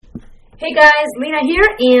Hey guys, Lena here,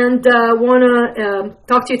 and want to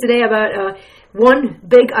talk to you today about one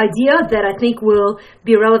big idea that I think will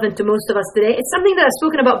be relevant to most of us today. It's something that I've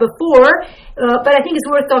spoken about before, but I think it's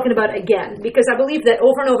worth talking about again, because I believe that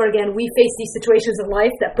over and over again we face these situations in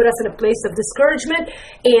life that put us in a place of discouragement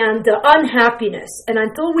and unhappiness. And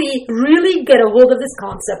until we really get a hold of this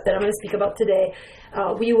concept that I'm going to speak about today,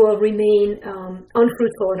 we will remain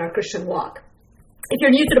unfruitful in our Christian walk. If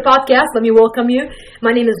you're new to the podcast, let me welcome you.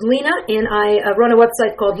 My name is Lena, and I run a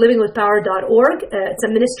website called livingwithpower.org. It's a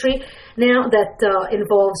ministry now that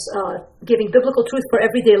involves giving biblical truth for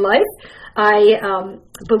everyday life. I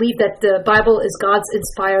believe that the Bible is God's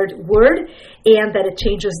inspired word and that it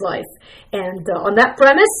changes life. And on that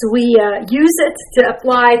premise, we use it to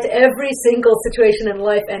apply to every single situation in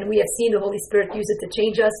life, and we have seen the Holy Spirit use it to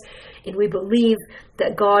change us. And we believe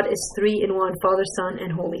that God is three in one, Father, Son, and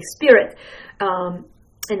Holy Spirit.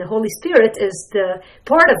 And the Holy Spirit is the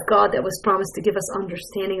part of God that was promised to give us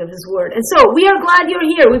understanding of His Word. And so we are glad you're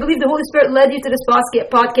here. We believe the Holy Spirit led you to this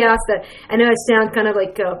podcast. That I know I sound kind of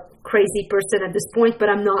like a crazy person at this point, but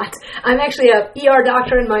I'm not. I'm actually a ER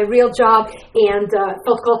doctor in my real job, and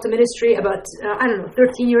felt called to ministry about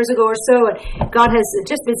 13 years ago or so. And God has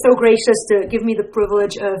just been so gracious to give me the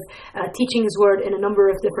privilege of teaching His Word in a number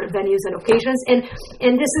of different venues and occasions,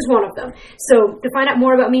 and this is one of them. So to find out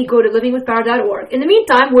more about me, go to livingwithpower.org. In the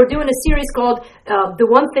meantime, we're doing a series called the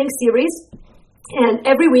One Thing series. And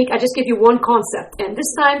every week, I just give you one concept. And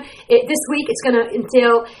this week, it's going to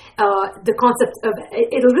entail the concept of,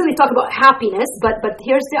 it'll really talk about happiness, but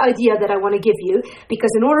here's the idea that I want to give you,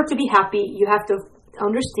 because in order to be happy, you have to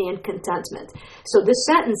understand contentment. So this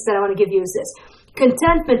sentence that I want to give you is this: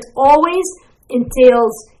 contentment always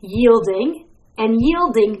entails yielding, and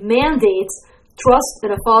yielding mandates trust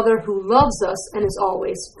in a Father who loves us and is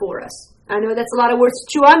always for us. I know that's a lot of words to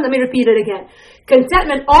chew on. Let me repeat it again.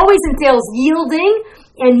 Contentment always entails yielding,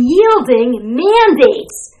 and yielding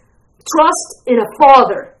mandates trust in a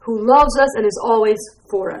Father who loves us and is always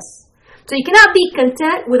for us. So you cannot be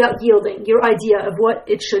content without yielding your idea of what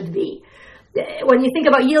it should be. When you think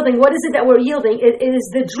about yielding, what is it that we're yielding? It is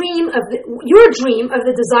the dream of your dream of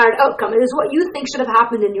the desired outcome. It is what you think should have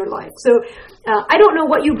happened in your life. So I don't know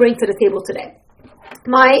what you bring to the table today.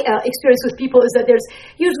 My experience with people is that there's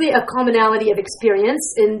usually a commonality of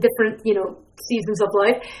experience in different, seasons of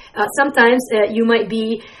life. Sometimes you might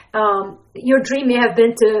be, your dream may have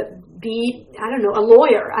been to be, a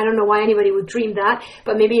lawyer. I don't know why anybody would dream that,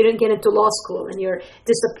 but maybe you didn't get into law school and you're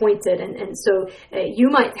disappointed. And so you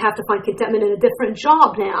might have to find contentment in a different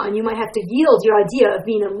job now, and you might have to yield your idea of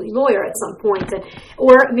being a lawyer at some point.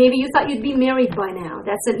 Or maybe you thought you'd be married by now.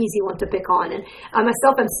 That's an easy one to pick on. And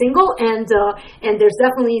myself, I'm single, and there's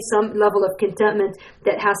definitely some level of contentment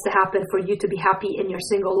that has to happen for you to be happy in your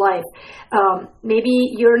single life. Maybe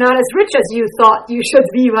you're not as rich as you thought you should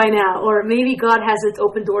be by now, or maybe God hasn't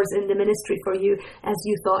opened doors in the ministry for you as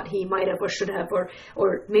you thought He might have or should have,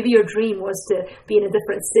 or maybe your dream was to be in a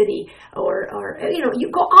different city, or you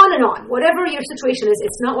go on and on. Whatever your situation is,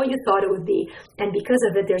 it's not what you thought it would be, and because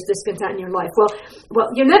of it, there's discontent in your life.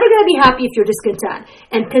 Well, you're never going to be happy if you're discontent,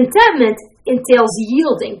 and contentment entails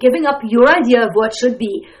yielding, giving up your idea of what should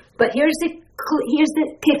be. But here's the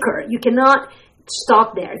kicker: you cannot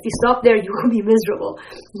stop there. If you stop there, you will be miserable.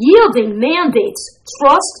 Yielding mandates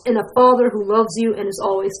trust in a Father who loves you and is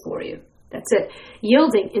always for you. That's it.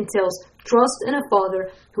 Yielding entails trust in a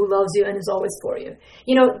Father who loves you and is always for you.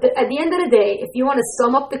 At the end of the day, if you want to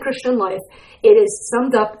sum up the Christian life, it is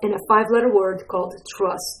summed up in a 5-letter word called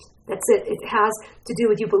trust. That's it. It has to do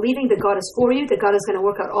with you believing that God is for you, that God is going to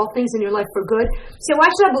work out all things in your life for good. So why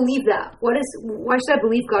should I believe that? Why should I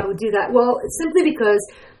believe God would do that? Well, it's simply because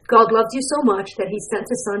God loved you so much that He sent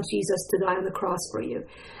His Son Jesus to die on the cross for you.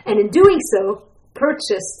 And in doing so,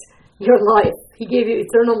 purchased your life. He gave you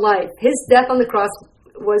eternal life. His death on the cross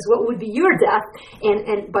was what would be your death,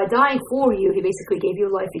 and by dying for you, He basically gave you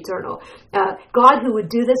life eternal. God, who would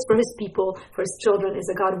do this for His people, for His children, is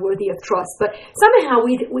a God worthy of trust. But somehow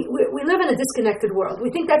we live in a disconnected world.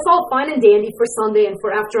 We think that's all fine and dandy for Sunday and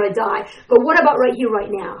for after I die, but what about right here,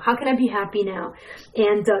 right now? How can I be happy now?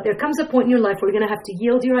 And there comes a point in your life where you're going to have to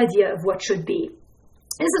yield your idea of what should be.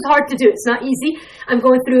 This is hard to do. It's not easy. I'm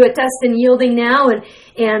going through a test in yielding now,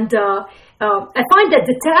 and I find that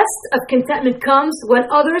the test of contentment comes when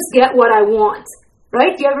others get what I want.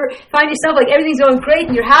 Right? You ever find yourself like everything's going great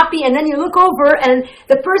and you're happy, and then you look over and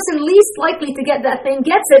the person least likely to get that thing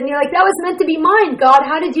gets it, and you're like, that was meant to be mine, God.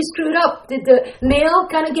 How did you screw it up? Did the mail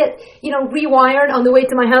kind of get, rewired on the way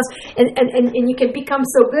to my house? And you can become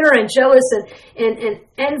so bitter and jealous and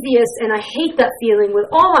envious, and I hate that feeling with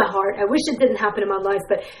all my heart. I wish it didn't happen in my life,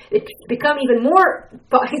 but it's become even more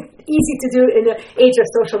easy to do in the age of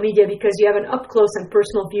social media because you have an up-close and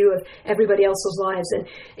personal view of everybody else's lives.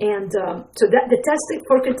 So that the test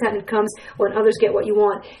for contentment comes when others get what you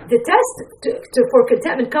want. The test for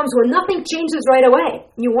contentment comes when nothing changes right away.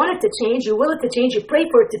 You want it to change, you will it to change, you pray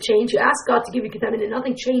for it to change, you ask God to give you contentment, and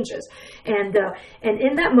nothing changes. And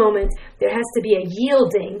in that moment, there has to be a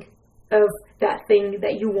yielding of that thing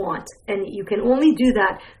that you want. And you can only do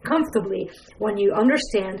that comfortably when you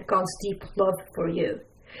understand God's deep love for you.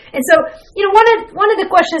 And so, one of the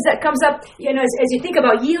questions that comes up, as you think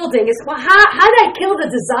about yielding is, well, how do I kill the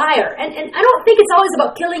desire? And I don't think it's always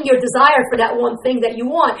about killing your desire for that one thing that you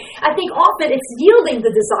want. I think often it's yielding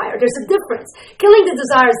the desire. There's a difference. Killing the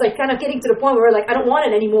desire is like kind of getting to the point where we're like, I don't want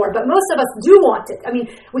it anymore. But most of us do want it. I mean,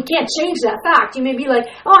 we can't change that fact. You may be like,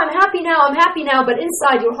 oh, I'm happy now, but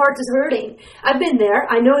inside your heart is hurting. I've been there.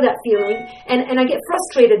 I know that feeling. And I get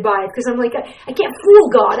frustrated by it because I'm like, I can't fool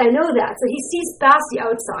God. I know that. So he sees past the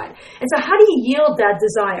outside. And so how do you yield that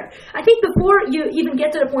desire? I think before you even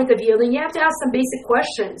get to the point of yielding, you have to ask some basic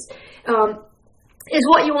questions. Is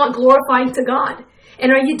what you want glorifying to God? And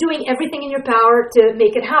are you doing everything in your power to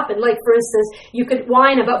make it happen? Like, for instance, you could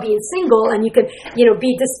whine about being single, and you could,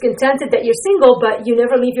 be discontented that you're single, but you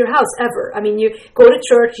never leave your house, ever. I mean, you go to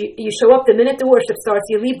church, you show up the minute the worship starts,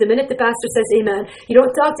 you leave the minute the pastor says amen. You don't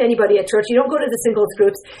talk to anybody at church. You don't go to the singles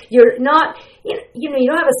groups. You're not, you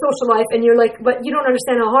don't have a social life, and you're like, but you don't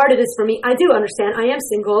understand how hard it is for me. I do understand. I am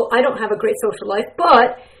single. I don't have a great social life,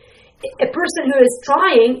 but a person who is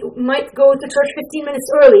trying might go to church 15 minutes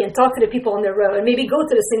early and talk to the people on their row, and maybe go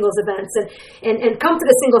to the singles events and come to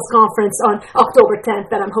the singles conference on October 10th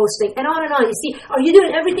that I'm hosting, and on and on. You see, are you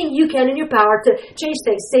doing everything you can in your power to change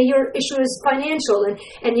things? Say your issue is financial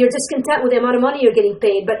and you're discontent with the amount of money you're getting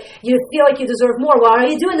paid, but you feel like you deserve more. Well, are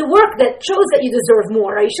you doing the work that shows that you deserve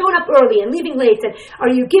more? Are you showing up early and leaving late? And are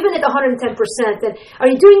you giving it 110%? And are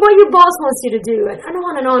you doing what your boss wants you to do? And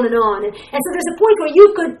on and on and on. And so there's a point where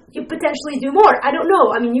you potentially do more. I don't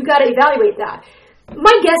know. I mean, you got to evaluate that.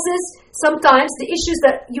 My guess is sometimes the issues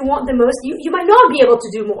that you want the most, you might not be able to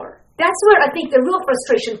do more. That's where I think the real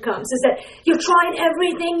frustration comes, is that you're trying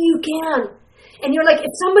everything you can. And you're like,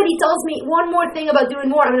 if somebody tells me one more thing about doing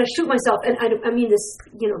more, I'm going to shoot myself. And I mean this,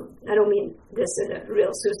 I don't mean this in a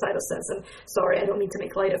real suicidal sense. I'm sorry. I don't mean to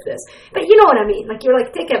make light of this. But you know what I mean. Like, you're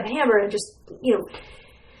like, take a hammer and just,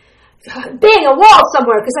 bang a wall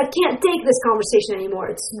somewhere because I can't take this conversation anymore.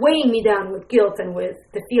 It's weighing me down with guilt and with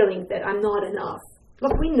the feeling that I'm not enough.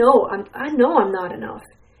 Look, I know I'm not enough.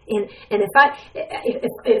 And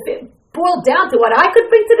if it boiled down to what I could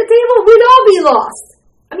bring to the table, we'd all be lost.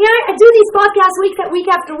 I mean, I do these podcasts week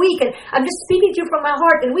after week, and I'm just speaking to you from my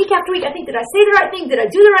heart. And week after week, I think, did I say the right thing? Did I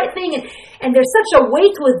do the right thing? And there's such a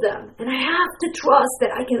weight with them. And I have to trust that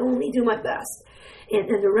I can only do my best. And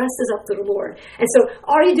the rest is up to the Lord. And so,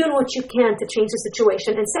 are you doing what you can to change the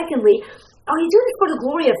situation? And secondly, are you doing it for the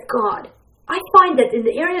glory of God? I find that in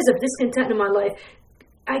the areas of discontent in my life,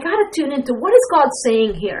 I got to tune into, what is God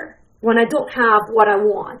saying here when I don't have what I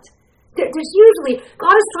want? There's usually,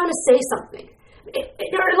 God is trying to say something.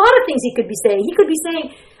 There are a lot of things he could be saying. He could be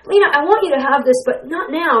saying, Lena, I want you to have this, but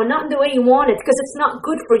not now, not in the way you want it, because it's not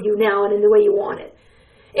good for you now and in the way you want it.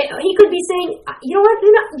 He could be saying, you know what,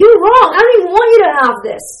 Lena, you're wrong. I don't even want you to have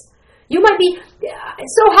this. You might be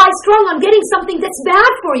so high-strung on getting something that's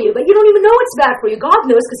bad for you, but you don't even know it's bad for you. God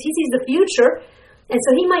knows, because he sees the future. And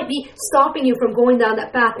so he might be stopping you from going down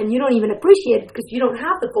that path, and you don't even appreciate it because you don't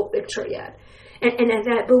have the full picture yet. And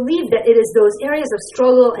I believe that it is those areas of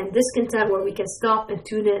struggle and discontent where we can stop and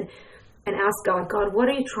tune in and ask God, what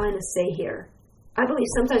are you trying to say here? I believe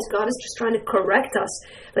sometimes God is just trying to correct us.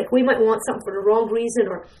 Like, we might want something for the wrong reason,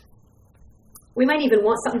 or we might even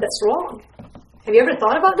want something that's wrong. Have you ever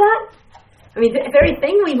thought about that? I mean, the very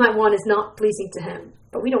thing we might want is not pleasing to him,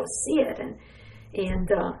 but we don't see it.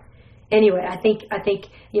 Anyway, I think,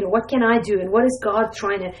 what can I do? And what is God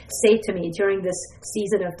trying to say to me during this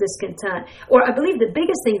season of discontent? Or I believe the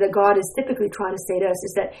biggest thing that God is typically trying to say to us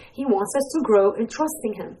is that he wants us to grow in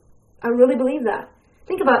trusting him. I really believe that.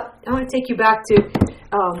 Think about, I want to take you back to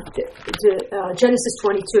Genesis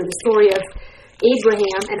 22, the story of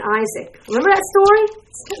Abraham and Isaac. Remember that story?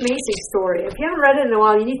 It's an amazing story. If you haven't read it in a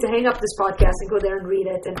while, you need to hang up this podcast and go there and read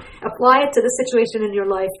it and apply it to the situation in your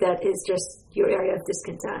life that is just your area of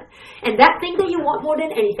discontent. And that thing that you want more than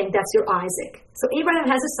anything, that's your Isaac. So Abraham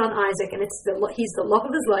has a son Isaac, and he's the love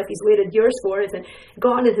of his life. He's waited years for it, and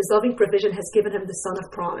God in his loving provision has given him the son of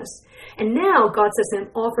promise. And now God says to him,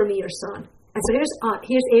 offer me your son. And so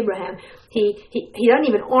here's Abraham. He doesn't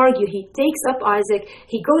even argue. He takes up Isaac.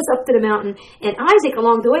 He goes up to the mountain. And Isaac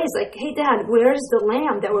along the way is like, hey, Dad, where's the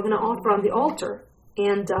lamb that we're going to offer on the altar?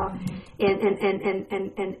 And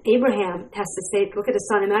Abraham has to say, look at his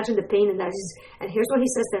son. Imagine the pain in that. And here's what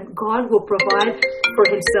he says then. God will provide for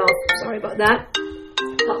himself. Sorry about that.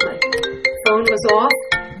 Thought my phone was off,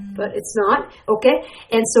 but it's not. Okay?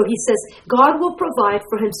 And so he says, God will provide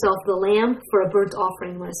for himself the lamb for a burnt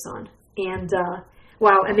offering, my son. And,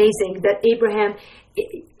 wow, amazing that Abraham,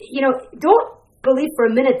 don't believe for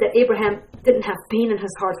a minute that Abraham didn't have pain in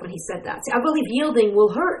his heart when he said that. See, I believe yielding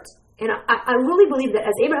will hurt. And I really believe that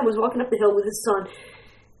as Abraham was walking up the hill with his son,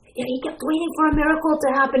 he kept waiting for a miracle to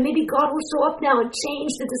happen. Maybe God will show up now and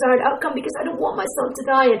change the desired outcome because I don't want my son to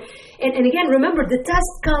die. And again, remember, the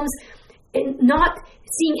test comes in not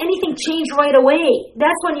seeing anything change right away.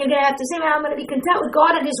 That's when you're going to have to say, man, I'm going to be content with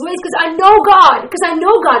God and his ways because I know God. Because I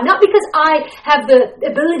know God. Not because I have the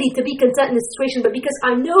ability to be content in this situation, but because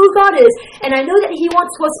I know who God is, and I know that he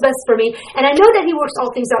wants what's best for me, and I know that he works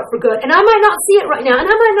all things out for good. And I might not see it right now, and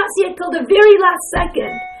I might not see it till the very last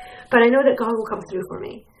second, but I know that God will come through for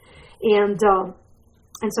me. And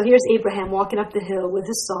so here's Abraham walking up the hill with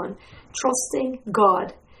his son, trusting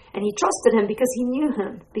God. And he trusted him because he knew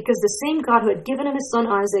him. Because the same God who had given him his son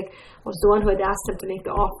Isaac was the one who had asked him to make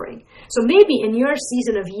the offering. So maybe in your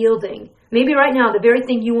season of yielding, maybe right now the very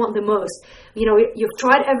thing you want the most, you've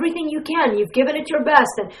tried everything you can, you've given it your best,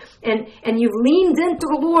 and you've leaned into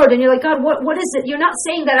the Lord, and you're like, God, what is it? You're not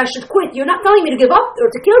saying that I should quit. You're not telling me to give up or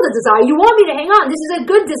to kill the desire. You want me to hang on. This is a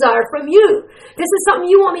good desire from you. This is something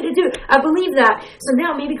you want me to do. I believe that. So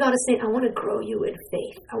now maybe God is saying, I want to grow you in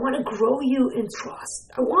faith. I want to grow you in trust.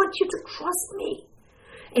 I want you to trust me.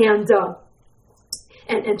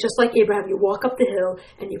 And just like Abraham, you walk up the hill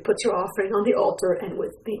and you put your offering on the altar, and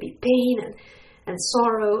with maybe pain and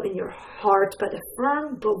sorrow in your heart, but a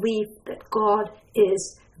firm belief that God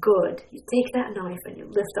is good. You take that knife and you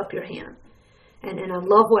lift up your hand. And I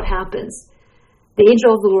love what happens. The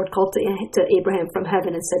angel of the Lord called to Abraham from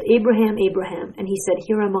heaven and said, Abraham, Abraham. And he said,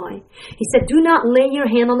 here am I. He said, do not lay your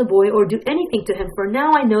hand on the boy or do anything to him, for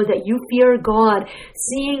now I know that you fear God,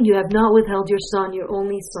 seeing you have not withheld your son, your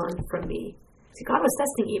only son, from me. See, God was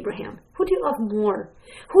testing Abraham. Who do you love more?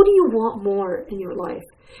 Who do you want more in your life?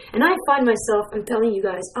 And I find myself, I'm telling you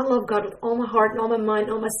guys, I love God with all my heart and all my mind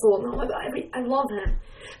and all my soul and all my body. I love him.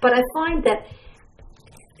 But I find that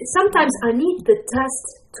sometimes I need the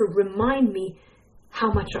test to remind me how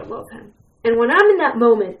much I love him. And when I'm in that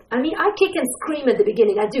moment, I kick and scream at the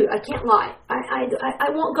beginning. I do. I can't lie. I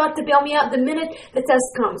want God to bail me out the minute the test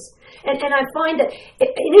comes. And I find that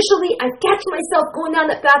initially I catch myself going down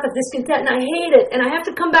that path of discontent, and I hate it. And I have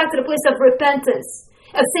to come back to the place of repentance,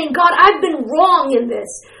 of saying, God, I've been wrong in this.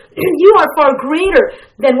 You are far greater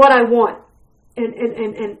than what I want. And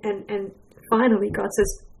finally, God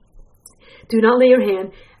says, do not lay your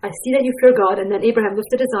hand. I see that you fear God. And then Abraham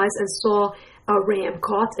lifted his eyes and saw a ram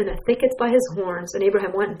caught in a thicket by his horns. And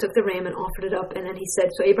Abraham went and took the ram and offered it up. And then he said,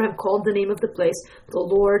 so Abraham called the name of the place, the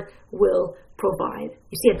Lord will provide.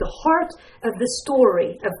 You see, at the heart of the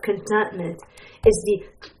story of contentment is the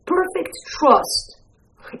perfect trust,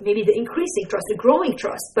 maybe the increasing trust, the growing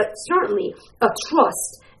trust, but certainly a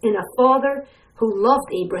trust in a father who loved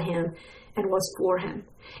Abraham and was for him.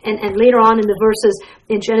 And later on in the verses,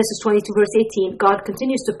 in Genesis 22, verse 18, God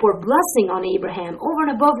continues to pour blessing on Abraham over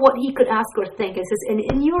and above what he could ask or think. It says, and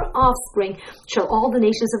in your offspring shall all the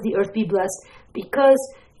nations of the earth be blessed, because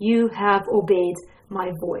you have obeyed my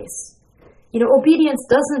voice. Obedience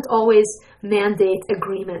doesn't always mandate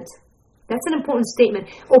agreement. That's an important statement.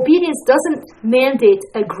 Obedience doesn't mandate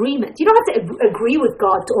agreement. You don't have to agree with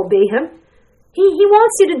God to obey him. He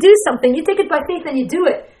wants you to do something. You take it by faith and you do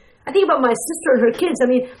it. I think about my sister and her kids.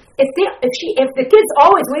 If the kids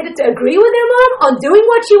always waited to agree with their mom on doing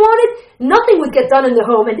what she wanted, nothing would get done in the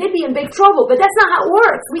home, and they'd be in big trouble. But that's not how it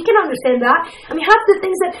works. We can understand that. Half the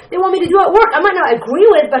things that they want me to do at work, I might not agree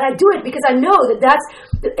with, but I do it because I know that that's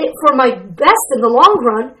it for my best in the long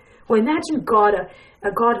run. Well, imagine God,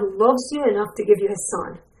 a God who loves you enough to give you his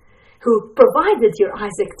son, who provided your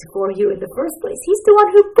Isaac for you in the first place. He's the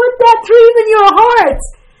one who put that dream in your heart.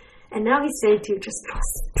 And now he's saying to you, just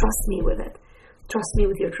trust me with it. Trust me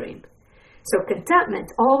with your dream. So contentment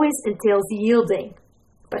always entails yielding.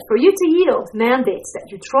 But for you to yield mandates that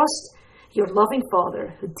you trust your loving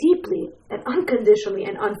Father who deeply and unconditionally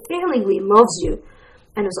and unfailingly loves you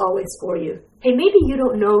and is always for you. Hey, maybe you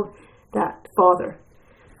don't know that Father.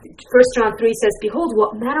 1 John 3 says, "Behold,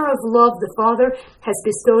 what manner of love the Father has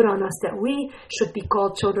bestowed on us, that we should be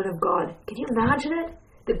called children of God." Can you imagine it?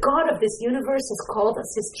 The God of this universe has called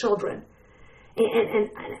us His children.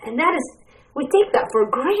 And that is, we take that for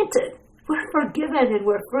granted. We're forgiven and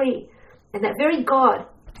we're free. And that very God,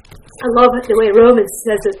 I love the way Romans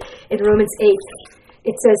says it in Romans 8.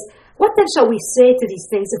 It says, "What then shall we say to these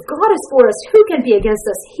things? If God is for us, who can be against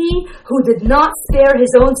us? He who did not spare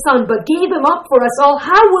His own Son, but gave Him up for us all,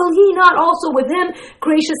 how will He not also with Him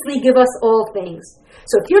graciously give us all things?"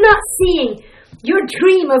 So if you're not seeing your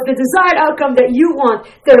dream of the desired outcome that you want,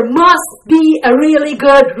 there must be a really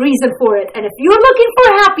good reason for it. And if you're looking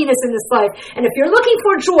for happiness in this life, and if you're looking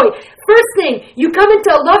for joy, first thing, you come into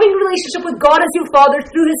a loving relationship with God as your Father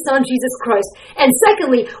through His Son, Jesus Christ. And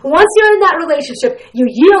secondly, once you're in that relationship, you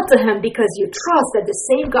yield to Him because you trust that the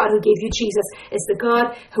same God who gave you Jesus is the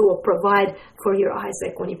God who will provide for your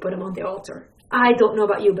Isaac when you put him on the altar. I don't know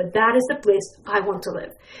about you, but that is the place I want to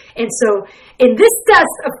live. And so, in this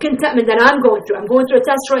test of contentment that I'm going through a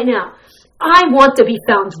test right now, I want to be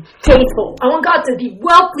found faithful. I want God to be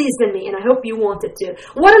well pleased in me, and I hope you want it too.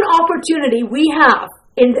 What an opportunity we have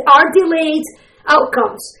in our delayed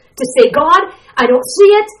outcomes to say, "God, I don't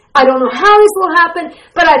see it. I don't know how this will happen,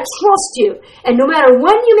 but I trust you. And no matter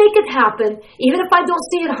when you make it happen, even if I don't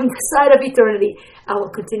see it on the side of eternity, I will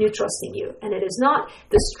continue trusting you." And it is not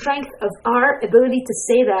the strength of our ability to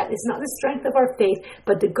say that. It's not the strength of our faith,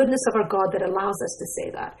 but the goodness of our God that allows us to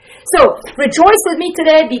say that. So, rejoice with me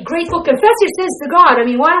today. Be grateful. Confess your sins to God. I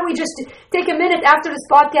mean, why don't we just take a minute after this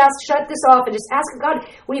podcast, shut this off, and just ask God,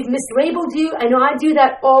 "We've mislabeled you." I know I do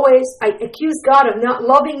that always. I accuse God of not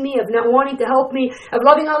loving me, of not wanting to help me, of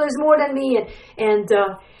loving others more than me, and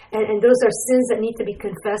those are sins that need to be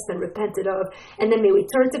confessed and repented of. And then may we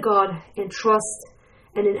turn to God in trust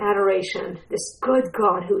and in adoration, this good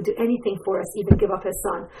God who would do anything for us, even give up His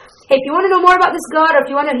Son. Hey, if you want to know more about this God, or if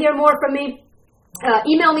you want to hear more from me,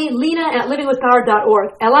 email me,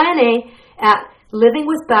 lina@livingwithpower.org,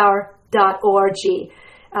 lina@livingwithpower.org.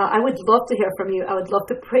 I would love to hear from you. I would love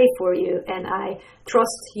to pray for you, and I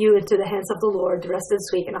trust you into the hands of the Lord the rest of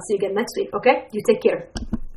this week, and I'll see you again next week, okay? You take care.